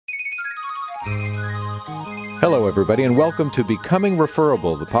Hello, everybody, and welcome to Becoming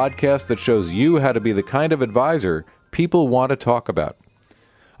Referable, the podcast that shows you how to be the kind of advisor people want to talk about.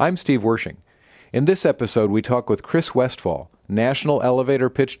 I'm Steve Wershing. In this episode, we talk with Chris Westfall, National Elevator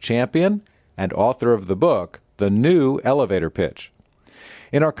Pitch Champion and author of the book, The New Elevator Pitch.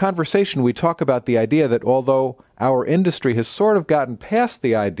 In our conversation, we talk about the idea that although our industry has sort of gotten past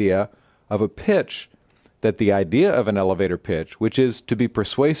the idea of a pitch, that the idea of an elevator pitch, which is to be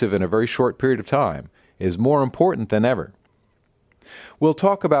persuasive in a very short period of time, is more important than ever. We'll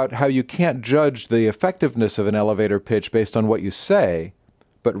talk about how you can't judge the effectiveness of an elevator pitch based on what you say,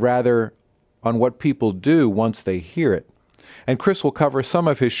 but rather on what people do once they hear it. And Chris will cover some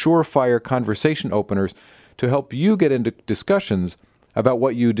of his surefire conversation openers to help you get into discussions about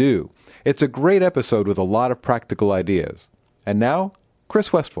what you do. It's a great episode with a lot of practical ideas. And now,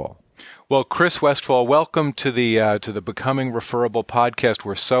 Chris Westfall. Well, Chris Westfall, welcome to the Becoming Referable podcast.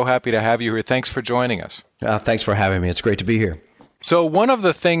 We're so happy to have you here. Thanks for joining us. Thanks for having me. It's great to be here. So one of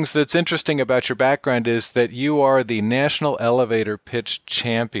the things that's interesting about your background is that you are the National Elevator Pitch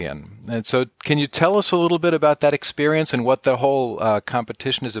Champion. And so can you tell us a little bit about that experience and what the whole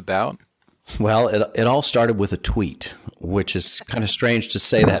competition is about? Well, it all started with a tweet, which is kind of strange to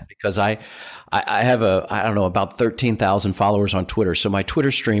say that because I have about 13,000 followers on Twitter. So my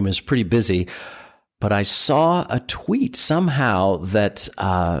Twitter stream is pretty busy, but I saw a tweet somehow that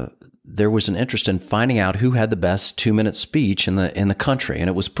there was an interest in finding out who had the best 2-minute speech in the country. And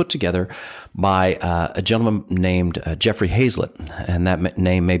it was put together by a gentleman named Jeffrey Hazlett. And that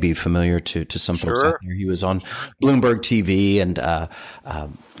name may be familiar to some folks out there. He was on Bloomberg TV and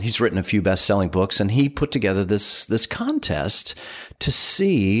he's written a few best-selling books. And he put together this contest to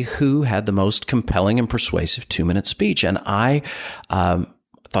see who had the most compelling and persuasive 2-minute speech. And I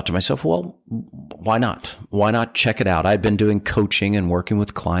thought to myself, well, why not? Why not check it out? I'd been doing coaching and working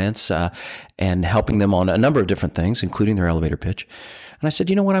with clients and helping them on a number of different things, including their elevator pitch. And I said,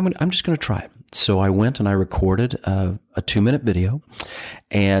 you know what? I'm just going to try it. So I went and I recorded a 2-minute video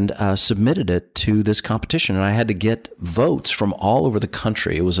and submitted it to this competition. And I had to get votes from all over the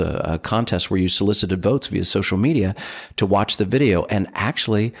country. It was a contest where you solicited votes via social media to watch the video. And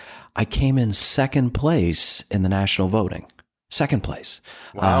actually, I came in second place in the national voting. Second place.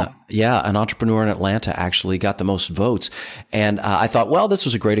 Wow. An entrepreneur in Atlanta actually got the most votes. And I thought, well, this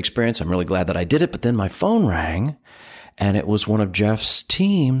was a great experience. I'm really glad that I did it. But then my phone rang and it was one of Jeff's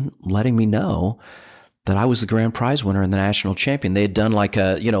team letting me know that I was the grand prize winner and the national champion. They had done like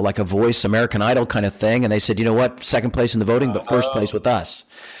a Voice American Idol kind of thing. And they said, you know what, second place in the voting, but first place with us.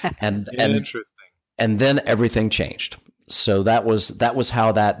 And Interesting. And then everything changed. So that was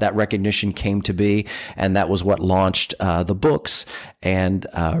how that recognition came to be, and that was what launched the books and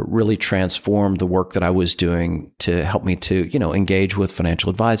really transformed the work that I was doing to help me to engage with financial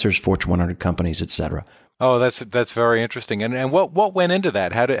advisors, Fortune 100 companies, et cetera. Oh, that's very interesting. And what went into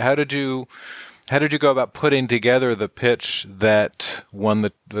that? How did you go about putting together the pitch that won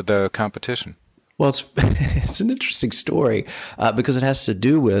the competition? Well, it's an interesting story because it has to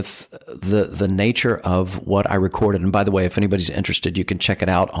do with the nature of what I recorded. And by the way, if anybody's interested, you can check it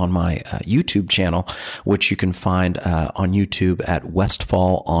out on my YouTube channel, which you can find on YouTube at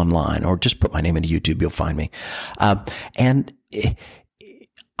Westfall Online, or just put my name into YouTube, you'll find me. And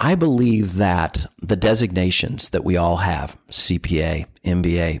I believe that the designations that we all have, CPA,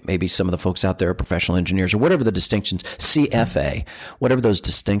 MBA, maybe some of the folks out there are professional engineers or whatever the distinctions, CFA, whatever those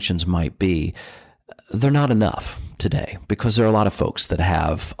distinctions might be, they're not enough today because there are a lot of folks that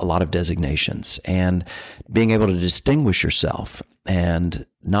have a lot of designations, and being able to distinguish yourself and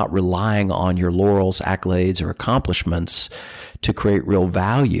not relying on your laurels, accolades, or accomplishments to create real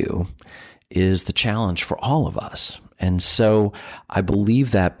value is the challenge for all of us. And so I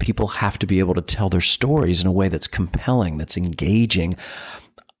believe that people have to be able to tell their stories in a way that's compelling, that's engaging,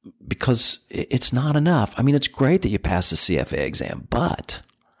 because it's not enough. I mean, it's great that you pass the CFA exam, but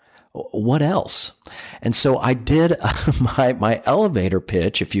what else? And so I did my elevator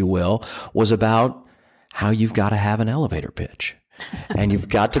pitch, if you will, was about how you've got to have an elevator pitch. And you've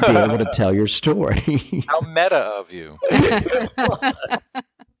got to be able to tell your story. How meta of you.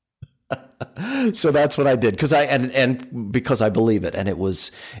 So that's what I did because I believe it, and it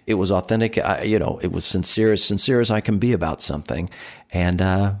was authentic. It was sincere as I can be about something, and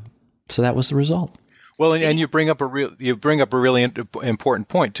so that was the result. Well, and you bring up a really important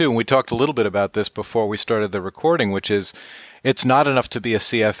point too. And we talked a little bit about this before we started the recording, which is it's not enough to be a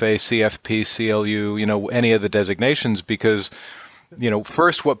CFA, CFP, CLU, any of the designations, because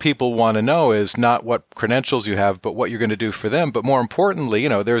first what people want to know is not what credentials you have, but what you're going to do for them. But more importantly,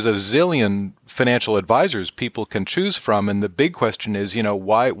 there's a zillion financial advisors people can choose from. And the big question is,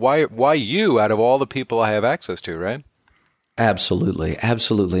 why you out of all the people I have access to, right? Absolutely.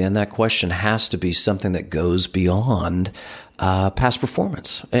 Absolutely. And that question has to be something that goes beyond past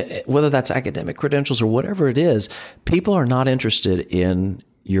performance, whether that's academic credentials or whatever it is. People are not interested in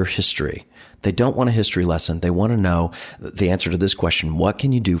your history. They don't want a history lesson. They want to know the answer to this question. What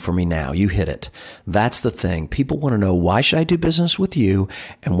can you do for me now? You hit it. That's the thing. People want to know, why should I do business with you?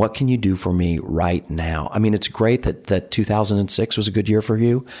 And what can you do for me right now? I mean, it's great that 2006 was a good year for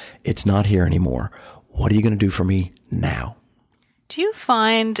you. It's not here anymore. What are you going to do for me now? Do you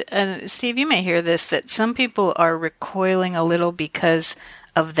find, Steve, you may hear this, that some people are recoiling a little because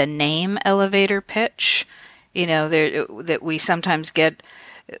of the name elevator pitch? That we sometimes get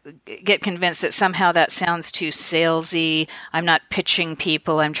convinced that somehow that sounds too salesy. I'm not pitching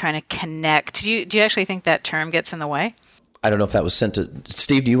people. I'm trying to connect. Do you actually think that term gets in the way? I don't know if that was sent to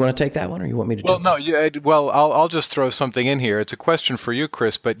Steve. Do you want to take that one, or you want me to? Well, no. I'll just throw something in here. It's a question for you,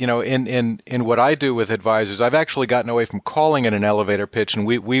 Chris. But in what I do with advisors, I've actually gotten away from calling it an elevator pitch, and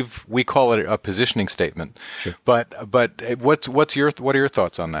we call it a positioning statement. Sure. But what are your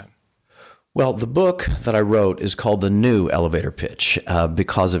thoughts on that? Well, the book that I wrote is called The New Elevator Pitch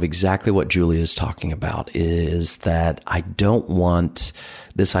because of exactly what Julie is talking about, is that I don't want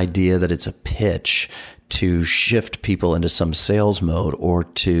this idea that it's a pitch to shift people into some sales mode or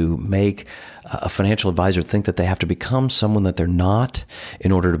to make a financial advisor think that they have to become someone that they're not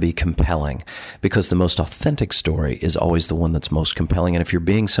in order to be compelling, because the most authentic story is always the one that's most compelling. And if you're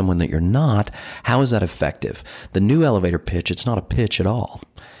being someone that you're not, how is that effective? The new elevator pitch, it's not a pitch at all.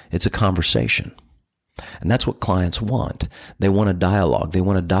 It's a conversation. And that's what clients want. They want a dialogue. They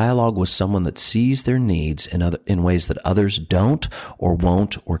want a dialogue with someone that sees their needs in ways that others don't or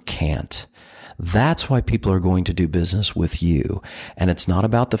won't or can't. That's why people are going to do business with you. And it's not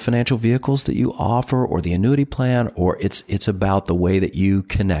about the financial vehicles that you offer or the annuity plan, or it's about the way that you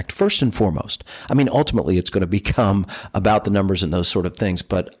connect. First and foremost, I mean, ultimately it's going to become about the numbers and those sort of things,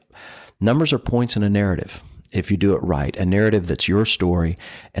 but numbers are points in a narrative. If you do it right, a narrative that's your story,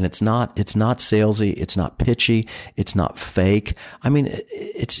 and it's not salesy, it's not pitchy, it's not fake. I mean,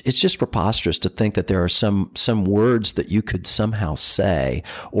 it's just preposterous to think that there are some words that you could somehow say,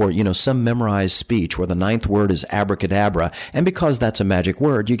 or some memorized speech where the ninth word is abracadabra, and because that's a magic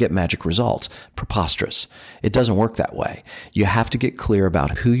word, you get magic results. Preposterous. It doesn't work that way. You have to get clear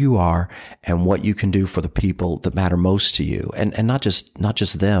about who you are and what you can do for the people that matter most to you, and not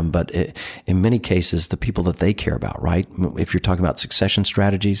just them, but in many cases the people that they care about, right? If you're talking about succession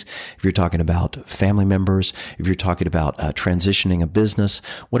strategies, if you're talking about family members, if you're talking about transitioning a business,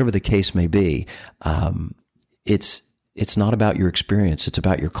 whatever the case may be, it's not about your experience. It's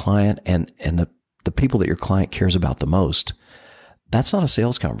about your client and the people that your client cares about the most. That's not a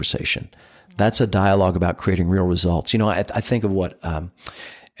sales conversation. That's a dialogue about creating real results. I think of what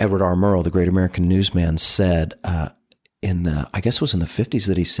Edward R. Murrow, the great American newsman, said I guess it was in the 50s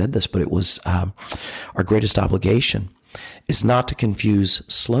that he said this, but it was our greatest obligation is not to confuse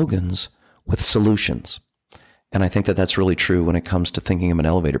slogans with solutions. And I think that that's really true when it comes to thinking of an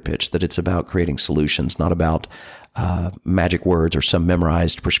elevator pitch, that it's about creating solutions, not about magic words or some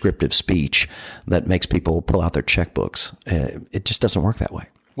memorized prescriptive speech that makes people pull out their checkbooks. It just doesn't work that way.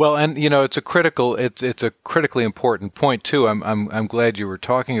 Well, and it's a critically important point too. I'm glad you were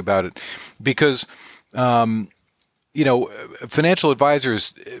talking about it, because financial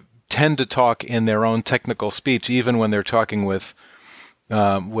advisors tend to talk in their own technical speech, even when they're talking with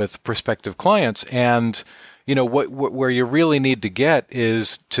prospective clients. And where you really need to get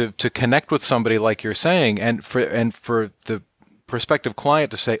is to connect with somebody like you're saying, and for the prospective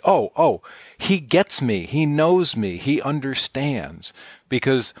client to say, oh, he gets me, he knows me, he understands.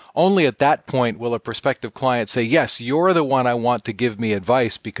 Because only at that point will a prospective client say, yes, you're the one I want to give me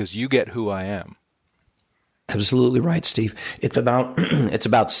advice because you get who I am. Absolutely right, Steve. It's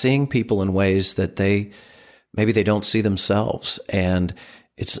about seeing people in ways that maybe they don't see themselves, and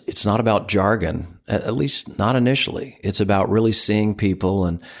it's not about jargon, at least not initially. It's about really seeing people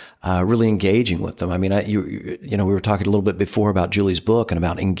and really engaging with them. I mean, we were talking a little bit before about Julie's book and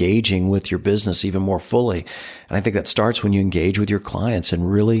about engaging with your business even more fully, and I think that starts when you engage with your clients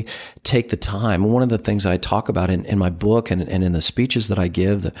and really take the time. One of the things that I talk about in my book and in the speeches that I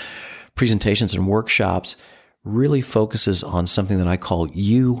give, the presentations and workshops, really focuses on something that I call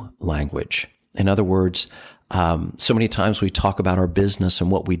you language. In other words, so many times we talk about our business and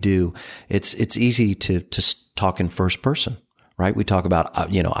what we do. It's easy to talk in first person, right? We talk about,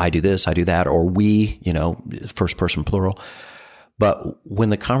 I do this, I do that, or we, first person plural. But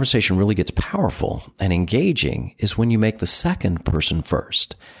when the conversation really gets powerful and engaging is when you make the second person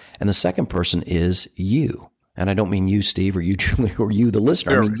first. And the second person is you. And I don't mean you, Steve, or you, Julie, or you, the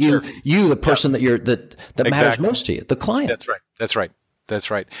listener. Sure, I mean you, the person that matters Exactly. most to you, the client. That's right.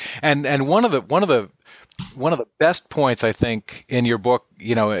 And one of the best points, I think, in your book,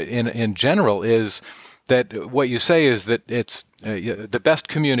 in general, is that what you say is that it's the best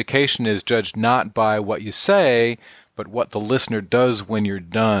communication is judged not by what you say, but what the listener does when you're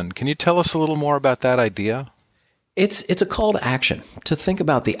done. Can you tell us a little more about that idea? It's a call to action, to think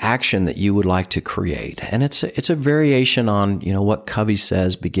about the action that you would like to create. And it's a variation on, what Covey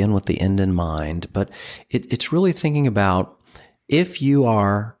says, begin with the end in mind. But it's really thinking about if you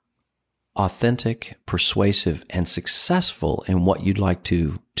are authentic, persuasive, and successful in what you'd like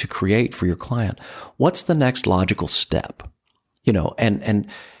to create for your client, what's the next logical step?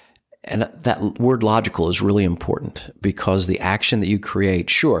 And that word logical is really important because the action that you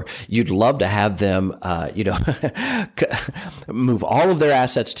create, sure, you'd love to have them, move all of their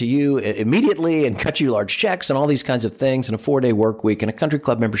assets to you immediately and cut you large checks and all these kinds of things and a 4-day work week and a country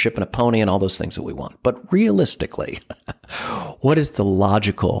club membership and a pony and all those things that we want. But realistically, what is the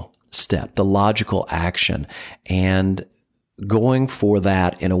logical step, the logical action? And going for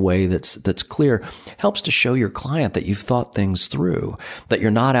that in a way that's clear helps to show your client that you've thought things through, that you're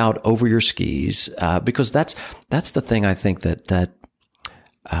not out over your skis, because that's the thing I think that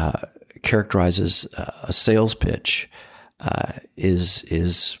characterizes a sales pitch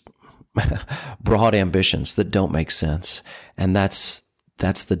is broad ambitions that don't make sense, and that's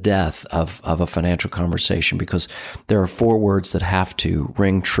the death of a financial conversation, because there are 4 words that have to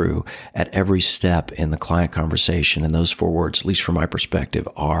ring true at every step in the client conversation. And those 4 words, at least from my perspective,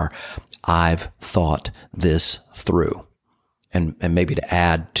 are I've thought this through. And maybe to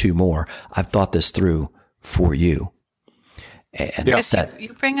add 2 more, I've thought this through for you. And Chris,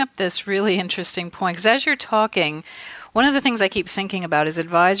 you bring up this really interesting point, because as you're talking, one of the things I keep thinking about is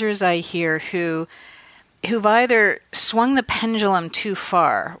advisors I hear who've either swung the pendulum too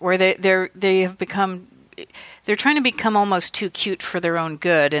far, where they're trying to become almost too cute for their own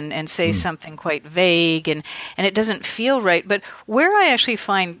good and say something quite vague and it doesn't feel right. But where I actually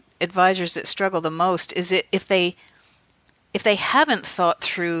find advisors that struggle the most is if they haven't thought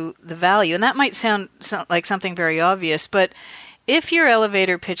through the value. And that might sound like something very obvious, but if your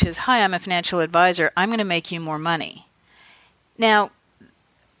elevator pitch is, "Hi, I'm a financial advisor, I'm going to make you more money." Now,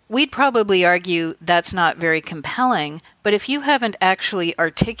 we'd probably argue that's not very compelling, but if you haven't actually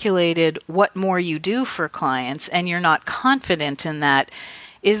articulated what more you do for clients and you're not confident in that,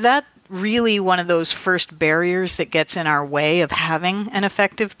 is that really one of those first barriers that gets in our way of having an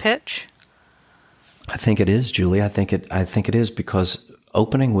effective pitch? I think it is, Julie. I think it is, because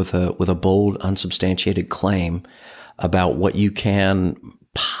opening with a bold, unsubstantiated claim about what you can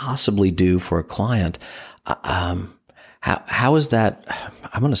possibly do for a client, how is that?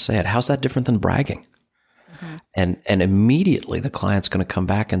 I'm going to say it. How's that different than bragging? Mm-hmm. And immediately the client's going to come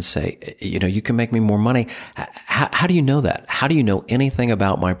back and say, you can make me more money. How do you know that? How do you know anything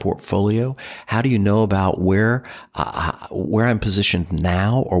about my portfolio? How do you know about where I'm positioned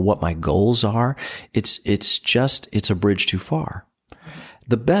now or what my goals are? It's a bridge too far.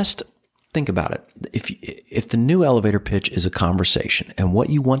 Think about it. If the new elevator pitch is a conversation and what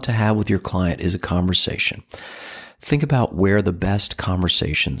you want to have with your client is a conversation, think about where the best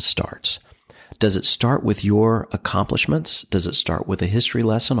conversation starts. Does it start with your accomplishments? Does it start with a history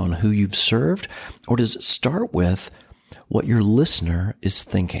lesson on who you've served? Or does it start with what your listener is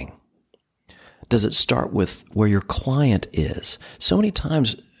thinking? Does it start with where your client is? So many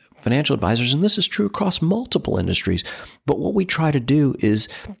times, financial advisors, and this is true across multiple industries, but what we try to do is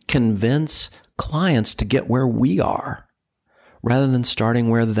convince clients to get where we are rather than starting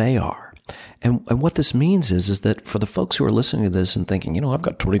where they are. And what this means is that for the folks who are listening to this and thinking, I've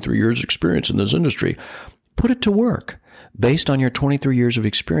got 23 years experience in this industry, put it to work. Based on your 23 years of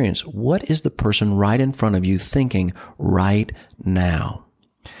experience, what is the person right in front of you thinking right now?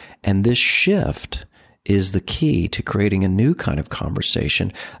 And this shift is the key to creating a new kind of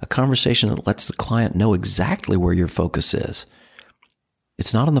conversation, a conversation that lets the client know exactly where your focus is.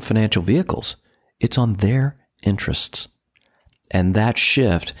 It's not on the financial vehicles. It's on their interests. And that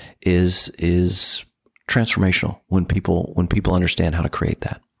shift is transformational when people understand how to create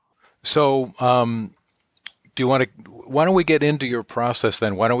that. So, why don't we get into your process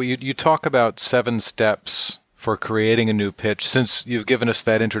then? Why don't you talk about 7 steps for creating a new pitch? Since you've given us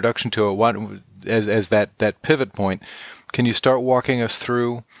that introduction to it, as that pivot point, can you start walking us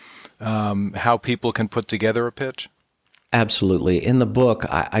through how people can put together a pitch? Absolutely. In the book,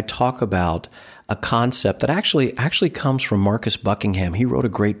 I talk about a concept that actually comes from Marcus Buckingham. He wrote a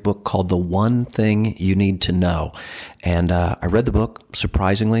great book called The One Thing You Need to Know. And I read the book.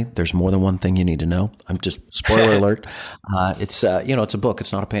 Surprisingly, there's more than one thing you need to know. I'm just, spoiler alert. It's a book.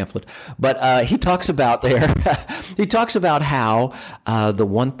 It's not a pamphlet. But he talks about how the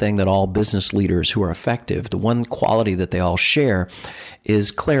one thing that all business leaders who are effective, the one quality that they all share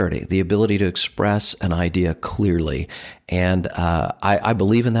is clarity, the ability to express an idea clearly. And I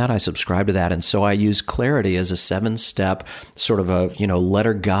believe in that. I subscribe to that. And so I use clarity as a 7-step sort of a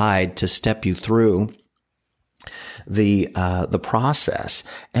letter guide to step you through the process.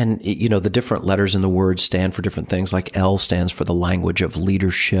 And the different letters in the word stand for different things. Like L stands for the language of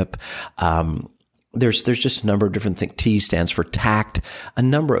leadership. There's just a number of different things. T stands for tact. A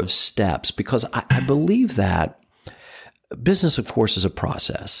number of steps, because I believe that business, of course, is a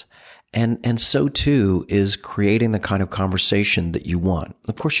process. And so too is creating the kind of conversation that you want.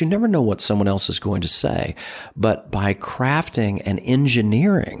 Of course, you never know what someone else is going to say, but by crafting and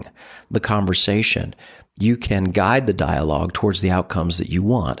engineering the conversation, you can guide the dialogue towards the outcomes that you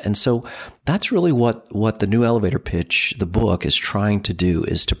want. And so that's really what the New Elevator Pitch, the book, is trying to do,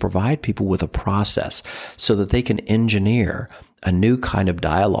 is to provide people with a process so that they can engineer a new kind of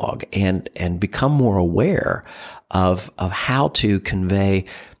dialogue and become more aware of how to convey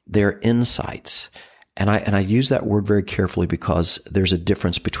their insights. And I use that word very carefully because there's a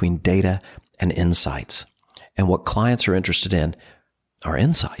difference between data and insights. And what clients are interested in are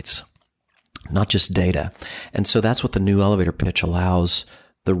insights, not just data. And so that's what the New Elevator Pitch allows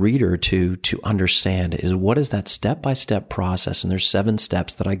the reader to understand, is what is that step-by-step process. And there's 7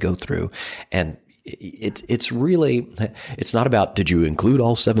 steps that I go through. And it's really, it's not about, did you include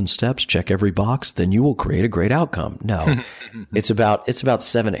all 7 steps, check every box, then you will create a great outcome. No, it's about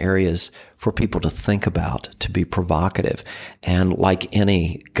 7 areas for people to think about, to be provocative. And like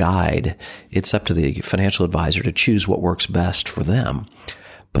any guide, it's up to the financial advisor to choose what works best for them.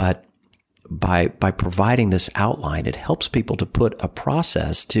 But by providing this outline, it helps people to put a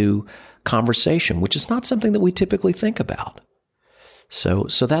process to conversation, which is not something that we typically think about. So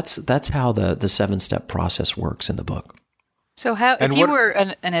that's how the 7-step process works in the book. So if you were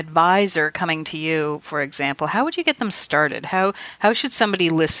an advisor coming to you, for example, how would you get them started? How should somebody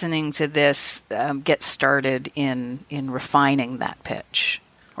listening to this get started in refining that pitch?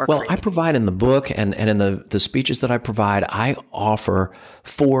 Well, I provide in the book and in the speeches that I provide, I offer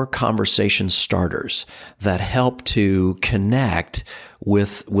 4 conversation starters that help to connect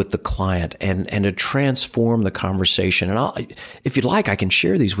with the client and to transform the conversation. And if you'd like, I can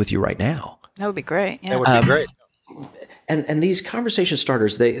share these with you right now. That would be great. Yeah. That would be great. And these conversation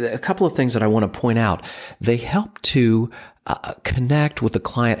starters, a couple of things that I want to point out, they help to connect with the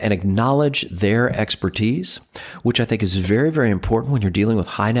client and acknowledge their expertise, which I think is very, very important when you're dealing with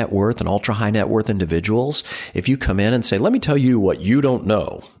high net worth and ultra high net worth individuals. If you come in and say, let me tell you what you don't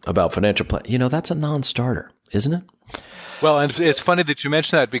know about financial planning, that's a non-starter, isn't it? Well, and it's funny that you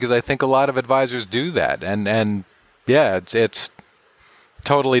mention that, because I think a lot of advisors do that. And yeah, it's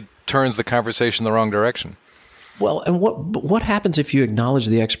totally turns the conversation the wrong direction. Well, and what happens if you acknowledge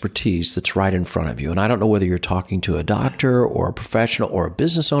the expertise that's right in front of you? And I don't know whether you're talking to a doctor or a professional or a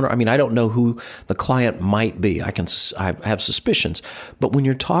business owner. I mean, I don't know who the client might be. I have suspicions. But when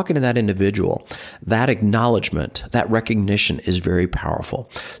you're talking to that individual, that acknowledgement, that recognition is very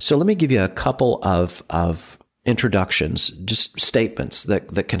powerful. So let me give you a couple of introductions, just statements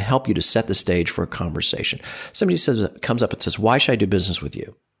that can help you to set the stage for a conversation. Somebody comes up and says, "Why should I do business with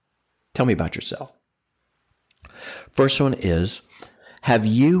you? Tell me about yourself." First one is, have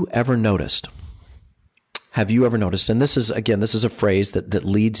you ever noticed? Have you ever noticed? And this is a phrase that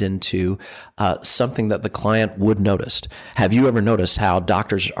leads into something that the client would notice. Have you ever noticed how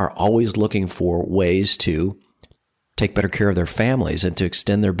doctors are always looking for ways to take better care of their families and to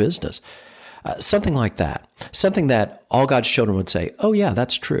extend their business? Something like that. Something that all God's children would say, oh yeah,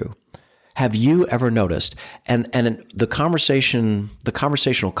 that's true. Have you ever noticed? And the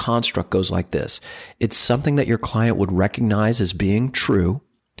conversational construct goes like this. It's something that your client would recognize as being true,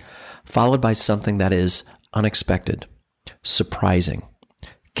 followed by something that is unexpected, surprising,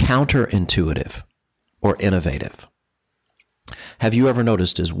 counterintuitive, or innovative. Have you ever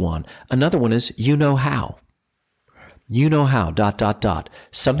noticed is one. Another one is, you know how. You know how, ...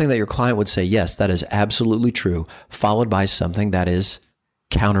 Something that your client would say, yes, that is absolutely true, followed by something that is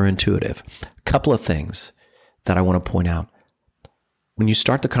counterintuitive. A couple of things that I want to point out. When you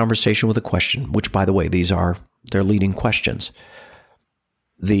start the conversation with a question, which by the way, they're leading questions,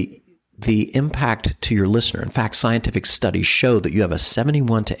 the the impact to your listener. In fact, scientific studies show that you have a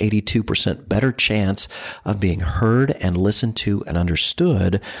 71 to 82% better chance of being heard and listened to and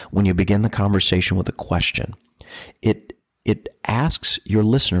understood when you begin the conversation with a question. It asks your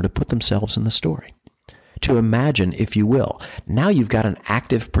listener to put themselves in the story, to imagine, if you will. Now you've got an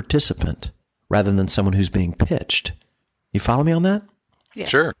active participant rather than someone who's being pitched. You follow me on that? Yeah.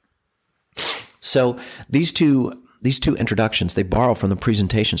 Sure. So these two introductions, they borrow from the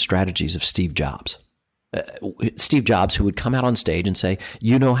presentation strategies of Steve Jobs. Steve Jobs, who would come out on stage and say,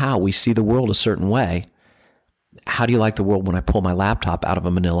 you know how we see the world a certain way. How do you like the world when I pull my laptop out of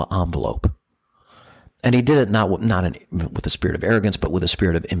a manila envelope? And he did it not with a spirit of arrogance, but with a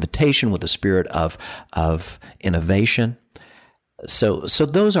spirit of invitation, with a spirit of innovation. So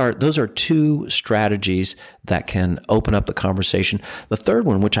those are two strategies that can open up the conversation. The third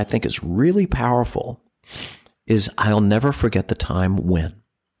one, which I think is really powerful, is I'll never forget the time when.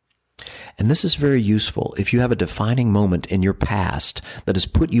 And this is very useful if you have a defining moment in your past that has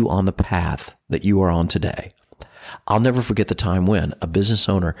put you on the path that you are on today. I'll never forget the time when a business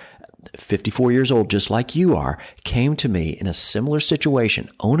owner, 54 years old, just like you are, came to me in a similar situation,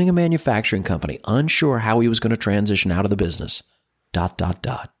 owning a manufacturing company, unsure how he was going to transition out of the business, ...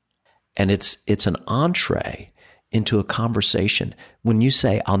 And it's an entree into a conversation. When you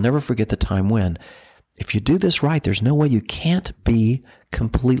say, I'll never forget the time when, if you do this right, there's no way you can't be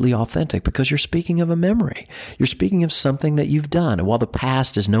completely authentic because you're speaking of a memory. You're speaking of something that you've done. And while the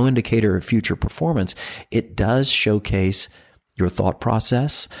past is no indicator of future performance, it does showcase your thought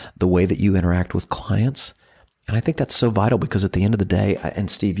process, the way that you interact with clients. And I think that's so vital because at the end of the day,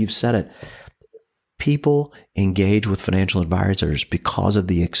 and Steve, you've said it, people engage with financial advisors because of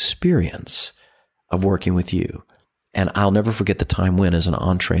the experience of working with you. And I'll never forget the time when as an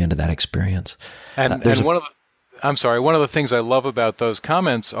entree into that experience. And one of the things I love about those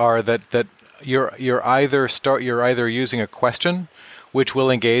comments are that you're either using a question, which will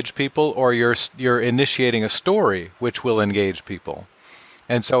engage people, or you're initiating a story, which will engage people.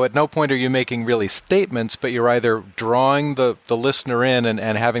 And so at no point are you making really statements, but you're either drawing the listener in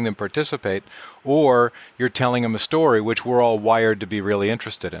and having them participate, or you're telling them a story, which we're all wired to be really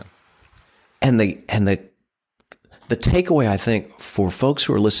interested in. And the takeaway, I think, for folks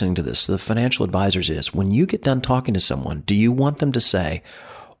who are listening to this, the financial advisors, is when you get done talking to someone, do you want them to say,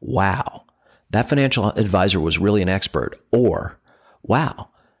 wow, that financial advisor was really an expert, or wow,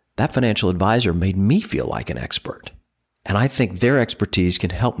 that financial advisor made me feel like an expert. And I think their expertise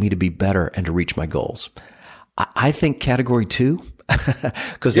can help me to be better and to reach my goals. I think category 2,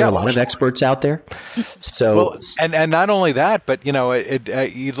 because there are a lot of experts out there. So, and not only that, but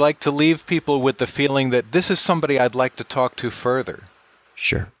you'd like to leave people with the feeling that this is somebody I'd like to talk to further.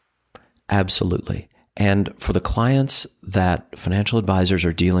 Sure, absolutely. And for the clients that financial advisors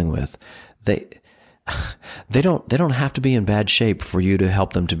are dealing with, they don't have to be in bad shape for you to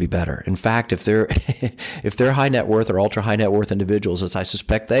help them to be better. In fact, if they're high net worth or ultra high net worth individuals, as I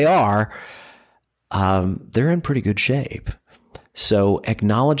suspect they are, they're in pretty good shape. So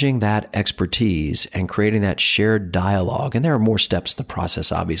acknowledging that expertise and creating that shared dialogue, and there are more steps in the process,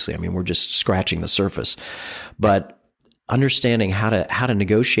 obviously. I mean, we're just scratching the surface, but understanding how to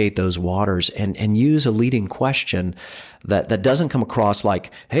negotiate those waters and use a leading question that doesn't come across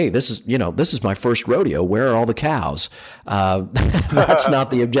like, hey, this is my first rodeo. Where are all the cows? That's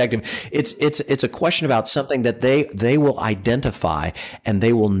not the objective. It's a question about something that they will identify and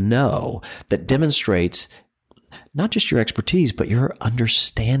they will know, that demonstrates not just your expertise, but your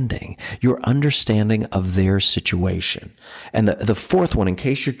understanding of their situation. And the fourth one, in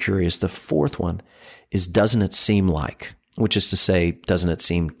case you're curious, the fourth one is, doesn't it seem like, which is to say, doesn't it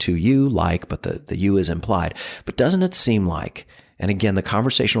seem to you like, but the you is implied, but doesn't it seem like, and again, the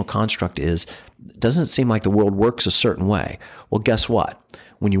conversational construct is, doesn't it seem like the world works a certain way? Well, guess what?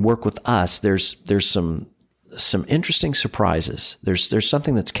 When you work with us, there's some interesting surprises. There's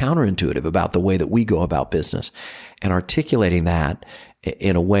something that's counterintuitive about the way that we go about business, and articulating that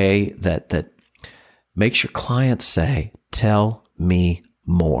in a way that makes your clients say, tell me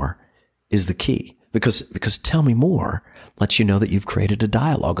more, is the key. Because tell me more lets you know that you've created a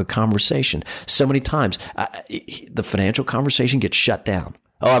dialogue, a conversation. So many times, the financial conversation gets shut down.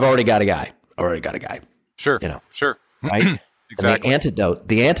 Oh, I've already got a guy. Sure. Sure. Right? Exactly. And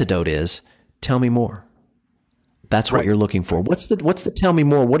the antidote is, tell me more. That's what you're looking for. What's the tell me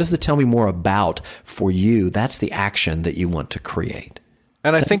more? What is the tell me more about for you? That's the action that you want to create.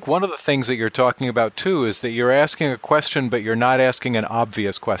 And I think one of the things that you're talking about too is that you're asking a question, but you're not asking an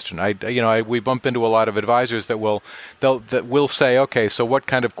obvious question. We bump into a lot of advisors that will say, okay, so what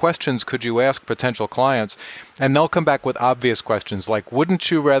kind of questions could you ask potential clients? And they'll come back with obvious questions like,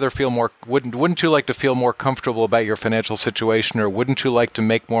 wouldn't you like to feel more comfortable about your financial situation, or wouldn't you like to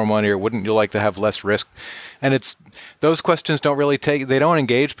make more money, or wouldn't you like to have less risk? And those questions don't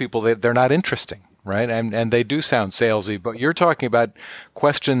engage people. They're not interesting. Right. And they do sound salesy, but you're talking about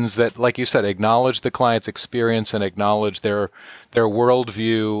questions that, like you said, acknowledge the client's experience and acknowledge their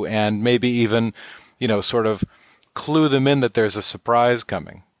worldview, and maybe even, sort of clue them in that there's a surprise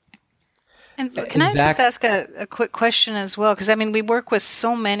coming. And can I just ask a quick question as well? Because, we work with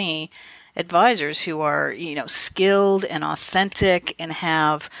so many advisors who are, skilled and authentic and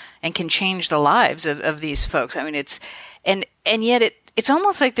can change the lives of these folks. And yet it's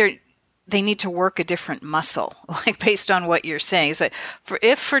almost like they need to work a different muscle, like based on what you're saying. It's like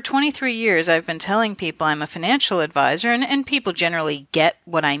if for 23 years I've been telling people I'm a financial advisor, and people generally get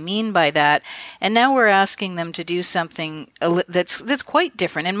what I mean by that, and now we're asking them to do something that's quite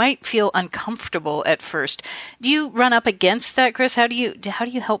different and might feel uncomfortable at first. Do you run up against that, Chris? How do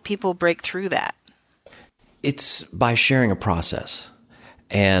you help people break through that? It's by sharing a process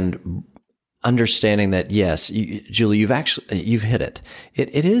and understanding that, yes, Julie, you've hit it.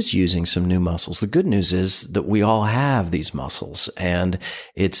 It is using some new muscles. The good news is that we all have these muscles, and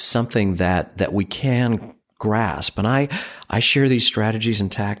it's something that we can grasp. And I share these strategies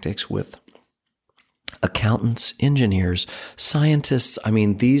and tactics with accountants, engineers, scientists.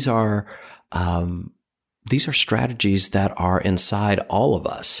 These are strategies that are inside all of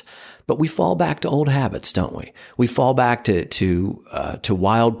us. But we fall back to old habits, don't we? We fall back to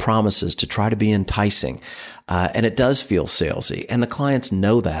wild promises to try to be enticing. And it does feel salesy. And the clients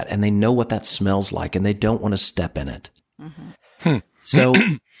know that, and they know what that smells like, and they don't want to step in it. Mm-hmm.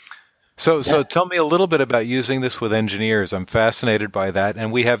 So tell me a little bit about using this with engineers. I'm fascinated by that.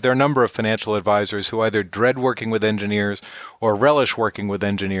 And there are a number of financial advisors who either dread working with engineers or relish working with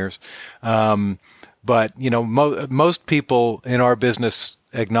engineers. But most people in our business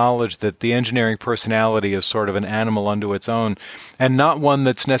acknowledge that the engineering personality is sort of an animal unto its own, and not one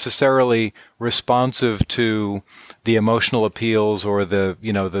that's necessarily responsive to the emotional appeals or the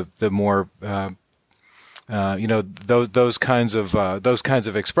more those kinds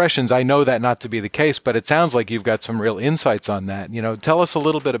of expressions. I know that not to be the case, but it sounds like you've got some real insights on that. Tell us a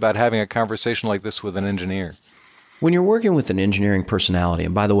little bit about having a conversation like this with an engineer. When you're working with an engineering personality,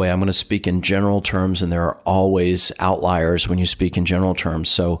 and by the way, I'm going to speak in general terms, and there are always outliers when you speak in general terms.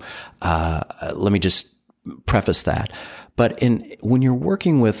 So let me just preface that. But when you're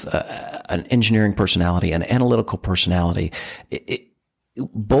working with an engineering personality, an analytical personality,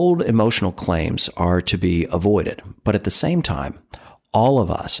 bold emotional claims are to be avoided. But at the same time, all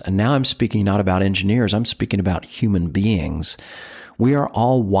of us, and now I'm speaking not about engineers, I'm speaking about human beings, we are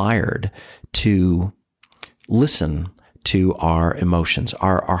all wired to listen to our emotions.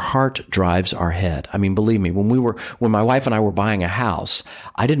 Our heart drives our head. Believe me, when my wife and I were buying a house,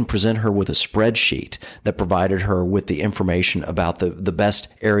 I didn't present her with a spreadsheet that provided her with the information about the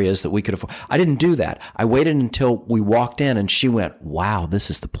best areas that we could afford. I didn't do that. I waited until we walked in and she went, wow, this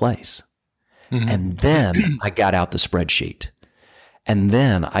is the place. Mm-hmm. And then I got out the spreadsheet. And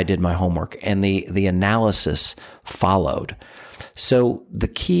then I did my homework, and the analysis followed. So the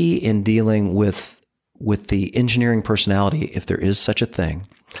key in dealing with the engineering personality, if there is such a thing,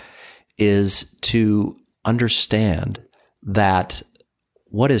 is to understand that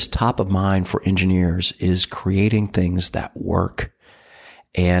what is top of mind for engineers is creating things that work.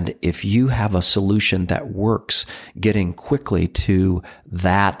 And if you have a solution that works, getting quickly to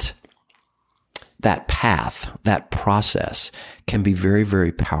that path, that process can be very,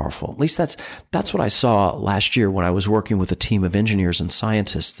 very powerful. At least that's what I saw last year when I was working with a team of engineers and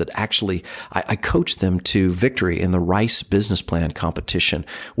scientists that actually I coached them to victory in the Rice Business Plan competition,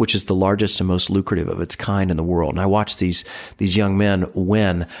 which is the largest and most lucrative of its kind in the world. And I watched these young men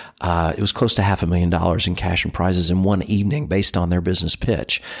win. It was close to $500,000 in cash and prizes in one evening based on their business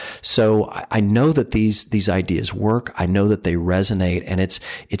pitch. So I know that these ideas work. I know that they resonate, and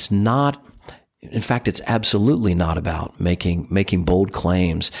it's not. In fact, it's absolutely not about making bold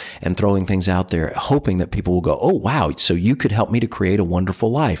claims and throwing things out there, hoping that people will go, oh, wow, so you could help me to create a wonderful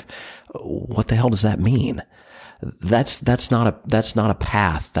life. What the hell does that mean? That's not a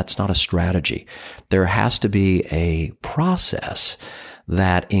path. That's not a strategy. There has to be a process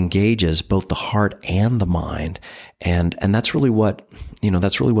that engages both the heart and the mind. And that's really what,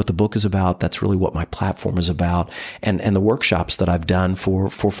 that's really what the book is about. That's really what my platform is about. And the workshops that I've done for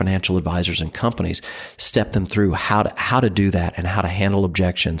financial advisors and companies step them through how to do that and how to handle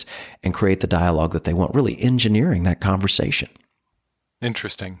objections and create the dialogue that they want, really engineering that conversation.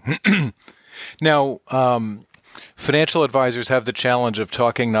 Interesting. Now, financial advisors have the challenge of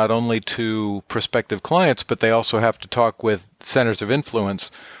talking not only to prospective clients, but they also have to talk with centers of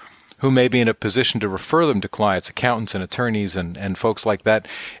influence who may be in a position to refer them to clients, accountants and attorneys and folks like that.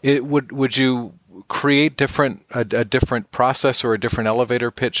 Would you create a different process or a different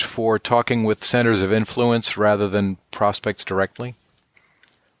elevator pitch for talking with centers of influence rather than prospects directly?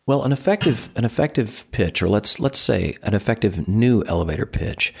 Well, an effective pitch, or let's say an effective new elevator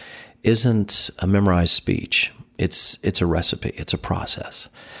pitch, isn't a memorized speech. It's a recipe. It's a process.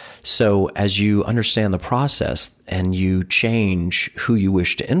 So as you understand the process and you change who you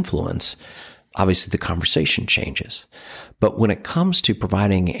wish to influence, obviously the conversation changes. But when it comes to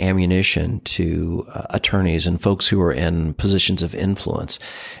providing ammunition to attorneys and folks who are in positions of influence,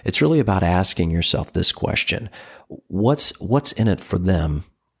 it's really about asking yourself this question: what's in it for them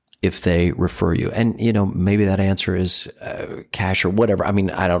if they refer you? And, maybe that answer is cash or whatever. I mean,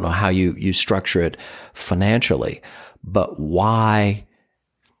 I don't know how you structure it financially, but why,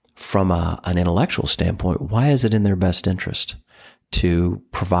 from an intellectual standpoint, why is it in their best interest to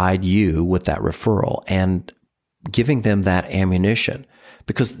provide you with that referral and giving them that ammunition?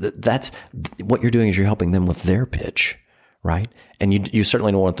 Because that's what you're doing, is you're helping them with their pitch, right? And you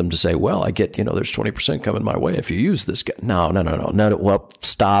certainly don't want them to say, well, I get, there's 20% coming my way if you use this guy. No. Well,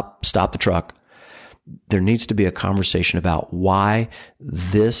 stop the truck. There needs to be a conversation about why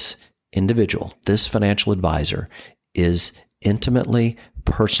this individual, this financial advisor, is intimately,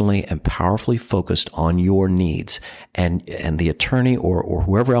 personally, and powerfully focused on your needs. And the attorney or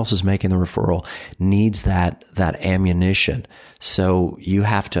whoever else is making the referral needs that ammunition. So you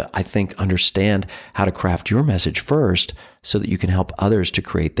have to, I think, understand how to craft your message first so that you can help others to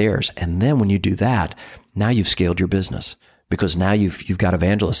create theirs. And then when you do that, now you've scaled your business, because now you've got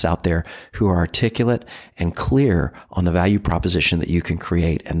evangelists out there who are articulate and clear on the value proposition that you can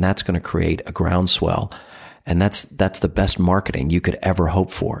create. And that's going to create a groundswell. And that's the best marketing you could ever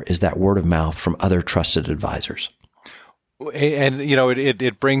hope for, is that word of mouth from other trusted advisors. And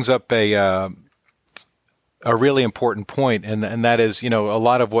it brings up a really important point, and that is, a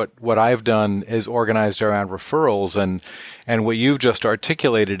lot of what I've done is organized around referrals, and what you've just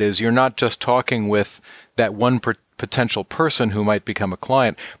articulated is you're not just talking with that one potential person who might become a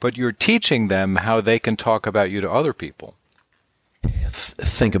client, but you're teaching them how they can talk about you to other people.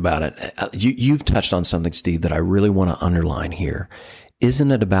 Think about it. You've touched on something, Steve, that I really want to underline here. Isn't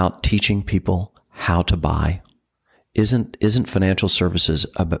it about teaching people how to buy? Isn't financial services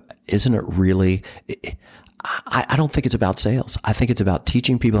about, isn't it really? I don't think it's about sales. I think it's about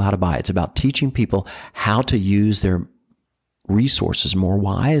teaching people how to buy. It's about teaching people how to use their resources more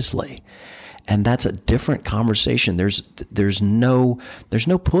wisely. And that's a different conversation. There's no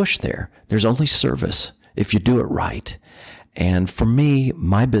push there. There's only service if you do it right. And for me,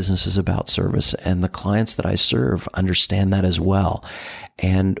 my business is about service, and the clients that I serve understand that as well.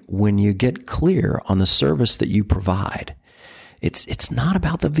 And when you get clear on the service that you provide, it's not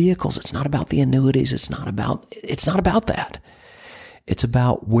about the vehicles. It's not about the annuities. It's not about that. It's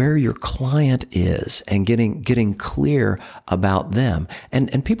about where your client is and getting clear about them.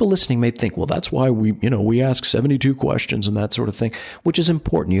 And people listening may think, well, that's why we ask 72 questions and that sort of thing, which is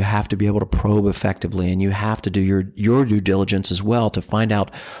important. You have to be able to probe effectively, and you have to do your due diligence as well to find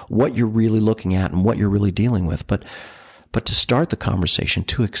out what you're really looking at and what you're really dealing with. But to start the conversation,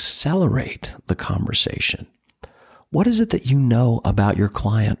 to accelerate the conversation, what is it that you know about your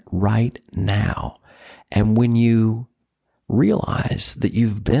client right now? And when you realize that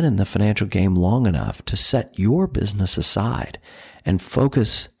you've been in the financial game long enough to set your business aside and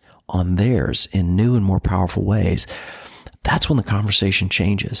focus on theirs in new and more powerful ways, that's when the conversation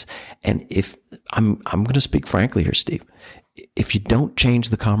changes. And if I'm going to speak frankly here, Steve, if you don't change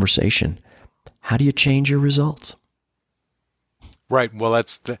the conversation, how do you change your results? Right. Well,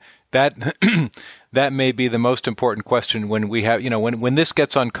 that may be the most important question when we have, when this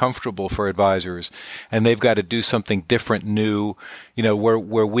gets uncomfortable for advisors and they've got to do something different, new, where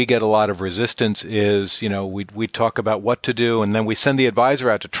we get a lot of resistance is, we talk about what to do, and then we send the advisor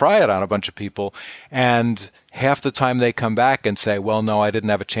out to try it on a bunch of people, and half the time they come back and say, well, no, I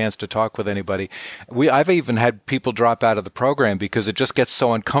didn't have a chance to talk with anybody. I've even had people drop out of the program because it just gets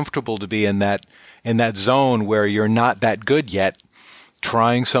so uncomfortable to be in that zone where you're not that good yet.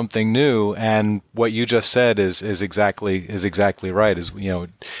 trying something new. And what you just said is exactly right. You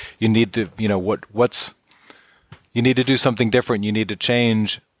need to, you need to do something different. You need to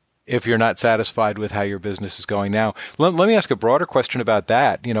change if you're not satisfied with how your business is going now. Let me ask a broader question about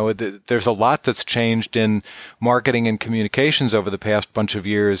that. There's a lot that's changed in marketing and communications over the past bunch of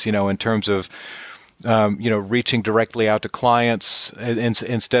years, in terms of, reaching directly out to clients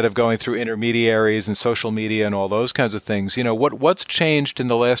instead of going through intermediaries and social media and all those kinds of things. What's changed in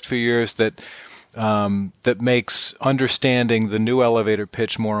the last few years that makes understanding the new elevator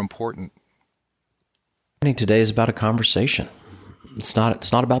pitch more important? Today is about a conversation. It's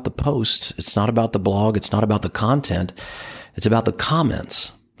not about the post. It's not about the blog. It's not about the content. It's about the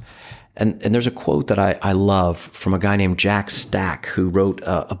comments. And there's a quote that I love from a guy named Jack Stack, who wrote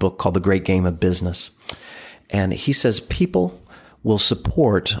a book called The Great Game of Business. And he says, people will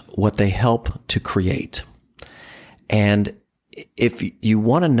support what they help to create. And if you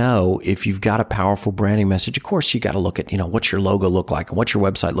want to know if you've got a powerful branding message, of course, you got to look at, what's your logo look like and what's your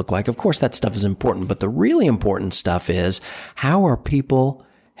website look like. Of course, that stuff is important. But the really important stuff is, how are people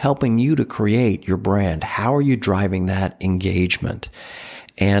helping you to create your brand? How are you driving that engagement?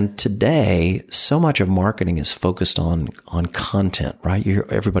 And today, so much of marketing is focused on content, right?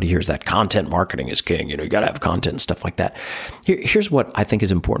 Everybody hears that content marketing is king. You got to have content and stuff like that. Here's what I think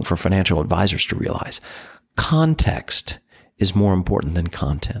is important for financial advisors to realize. Context is more important than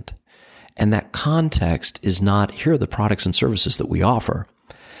content. And that context is not, here are the products and services that we offer.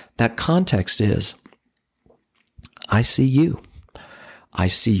 That context is, I see you. I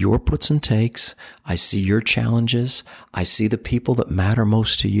see your puts and takes. I see your challenges. I see the people that matter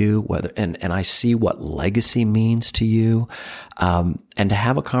most to you, and I see what legacy means to you. And to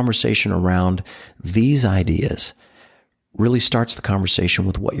have a conversation around these ideas really starts the conversation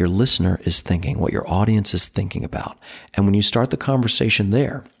with what your listener is thinking, what your audience is thinking about. And when you start the conversation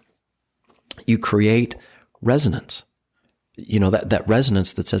there, you create resonance. That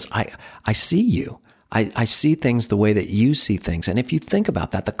resonance that says, I see you. I see things the way that you see things. And if you think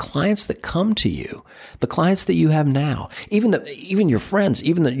about that, the clients that come to you, the clients that you have now, even your friends,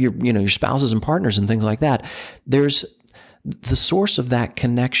 even your spouses and partners and things like that, there's the source of that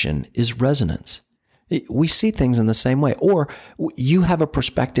connection is resonance. We see things in the same way, or you have a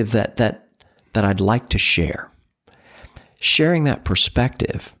perspective that I'd like to share. Sharing that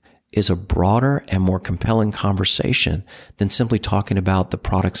perspective is a broader and more compelling conversation than simply talking about the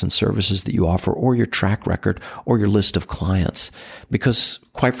products and services that you offer, or your track record, or your list of clients. Because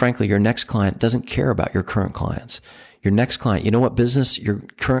quite frankly, your next client doesn't care about your current clients. Your next client, you know what business your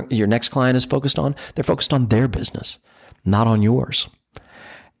next client is focused on? They're focused on their business, not on yours.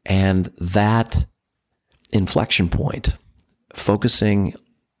 And that inflection point, focusing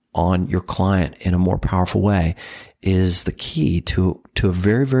on your client in a more powerful way, is the key to a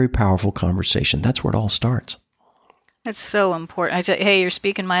very, very powerful conversation. That's where it all starts. It's so important. Hey, you're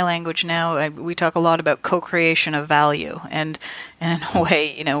speaking my language now. We talk a lot about co-creation of value, and in a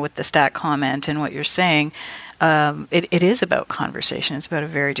way, with the Stack comment and what you're saying, it is about conversation. It's about a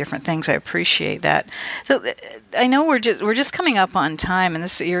very different thing. So I appreciate that. So I know we're just coming up on time,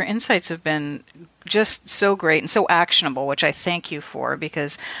 and your insights have been just so great and so actionable, which I thank you for,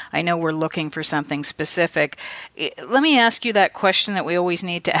 because I know we're looking for something specific. Let me ask you that question that we always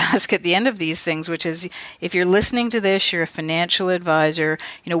need to ask at the end of these things, which is, if you're listening to this, you're a financial advisor,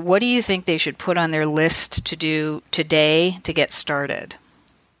 what do you think they should put on their list to do today to get started?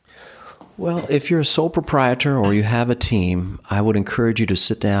 Well, if you're a sole proprietor or you have a team, I would encourage you to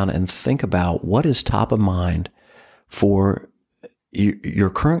sit down and think about what is top of mind for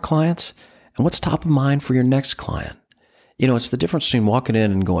your current clients and what's top of mind for your next client. It's the difference between walking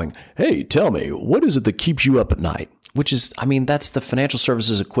in and going, hey, tell me, what is it that keeps you up at night? Which is, that's the financial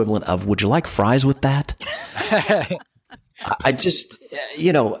services equivalent of, would you like fries with that? I just,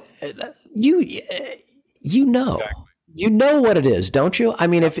 you know what it is, don't you?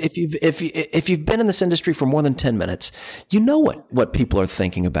 If you've been in this industry for more than 10 minutes, you know what people are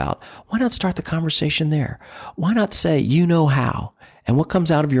thinking about. Why not start the conversation there? Why not say, how? And what comes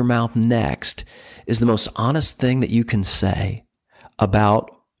out of your mouth next is the most honest thing that you can say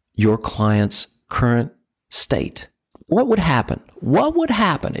about your client's current state. What would happen? What would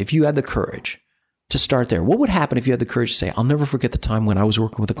happen if you had the courage to start there? What would happen if you had the courage to say, I'll never forget the time when I was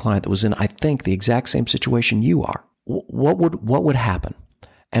working with a client that was in, I think, the exact same situation you are? What would happen?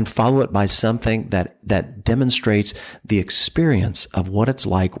 And follow it by something that demonstrates the experience of what it's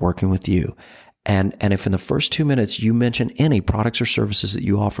like working with you. And if in the first 2 minutes you mention any products or services that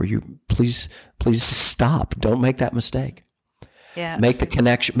you offer, please stop. Don't make that mistake. Yes. Make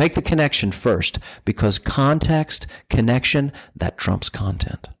the connection first, because context, connection, that trumps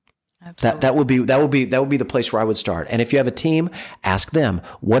content. Absolutely. That would be the place where I would start. And if you have a team, ask them,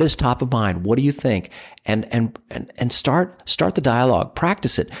 what is top of mind? What do you think? And start the dialogue.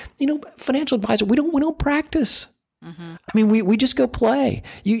 Practice it. Financial advisor, we don't practice. Mm-hmm. I mean, we just go play.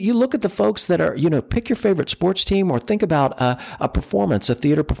 You look at the folks that are, pick your favorite sports team, or think about a performance, a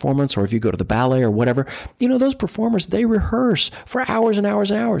theater performance, or if you go to the ballet or whatever, those performers, they rehearse for hours and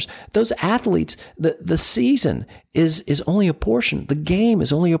hours and hours. Those athletes, the season is only a portion. The game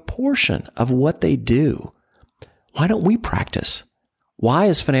is only a portion of what they do. Why don't we practice? Why,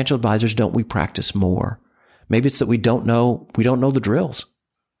 as financial advisors, don't we practice more? Maybe it's that we don't know the drills.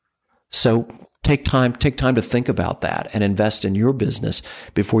 So Take time to think about that and invest in your business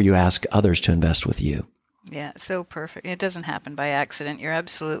before you ask others to invest with you. Yeah, so perfect. It doesn't happen by accident. You're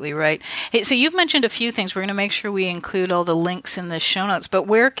absolutely right. Hey, so you've mentioned a few things. We're going to make sure we include all the links in the show notes. But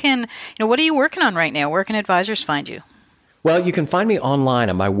what are you working on right now? Where can advisors find you? Well, you can find me online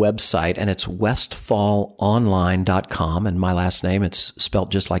on my website, and it's westfallonline.com. And my last name, it's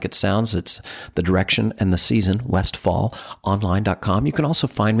spelled just like it sounds. It's the direction and the season, westfallonline.com. You can also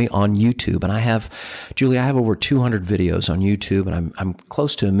find me on YouTube. And I have over 200 videos on YouTube, and I'm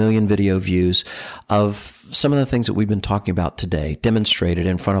close to 1 million video views of some of the things that we've been talking about today, demonstrated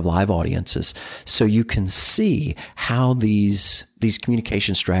in front of live audiences, so you can see how these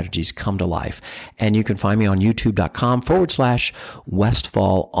communication strategies come to life. And you can find me on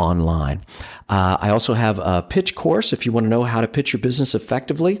youtube.com/Westfall Online. I also have a pitch course if you want to know how to pitch your business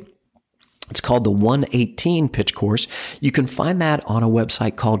effectively. It's called the 118 Pitch Course. You can find that on a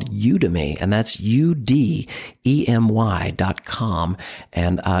website called Udemy, and that's udemy.com.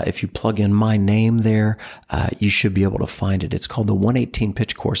 And if you plug in my name there, you should be able to find it. It's called the 118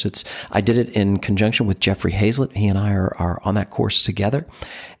 Pitch Course. I did it in conjunction with Jeffrey Hazlett. He and I are on that course together,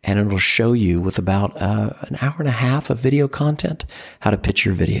 and it'll show you with about an hour and a half of video content how to pitch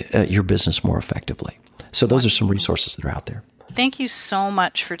your business more effectively. So those are some resources that are out there. Thank you so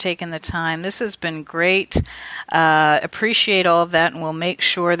much for taking the time. This has been great. Appreciate all of that, and we'll make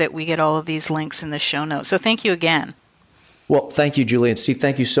sure that we get all of these links in the show notes. So thank you again. Well, thank you, Julie. And Steve,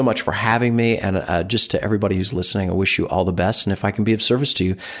 thank you so much for having me. And just to everybody who's listening, I wish you all the best. And if I can be of service to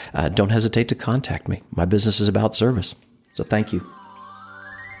you, don't hesitate to contact me. My business is about service. So thank you.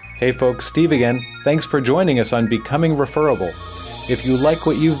 Hey folks, Steve again. Thanks for joining us on Becoming Referable. If you like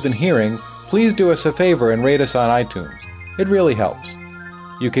what you've been hearing, please do us a favor and rate us on iTunes. It really helps.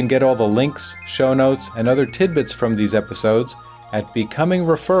 You can get all the links, show notes, and other tidbits from these episodes at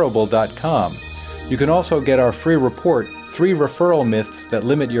becomingreferable.com. You can also get our free report, 3 Referral Myths That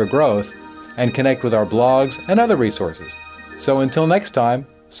Limit Your Growth, and connect with our blogs and other resources. So until next time,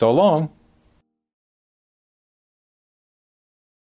 so long.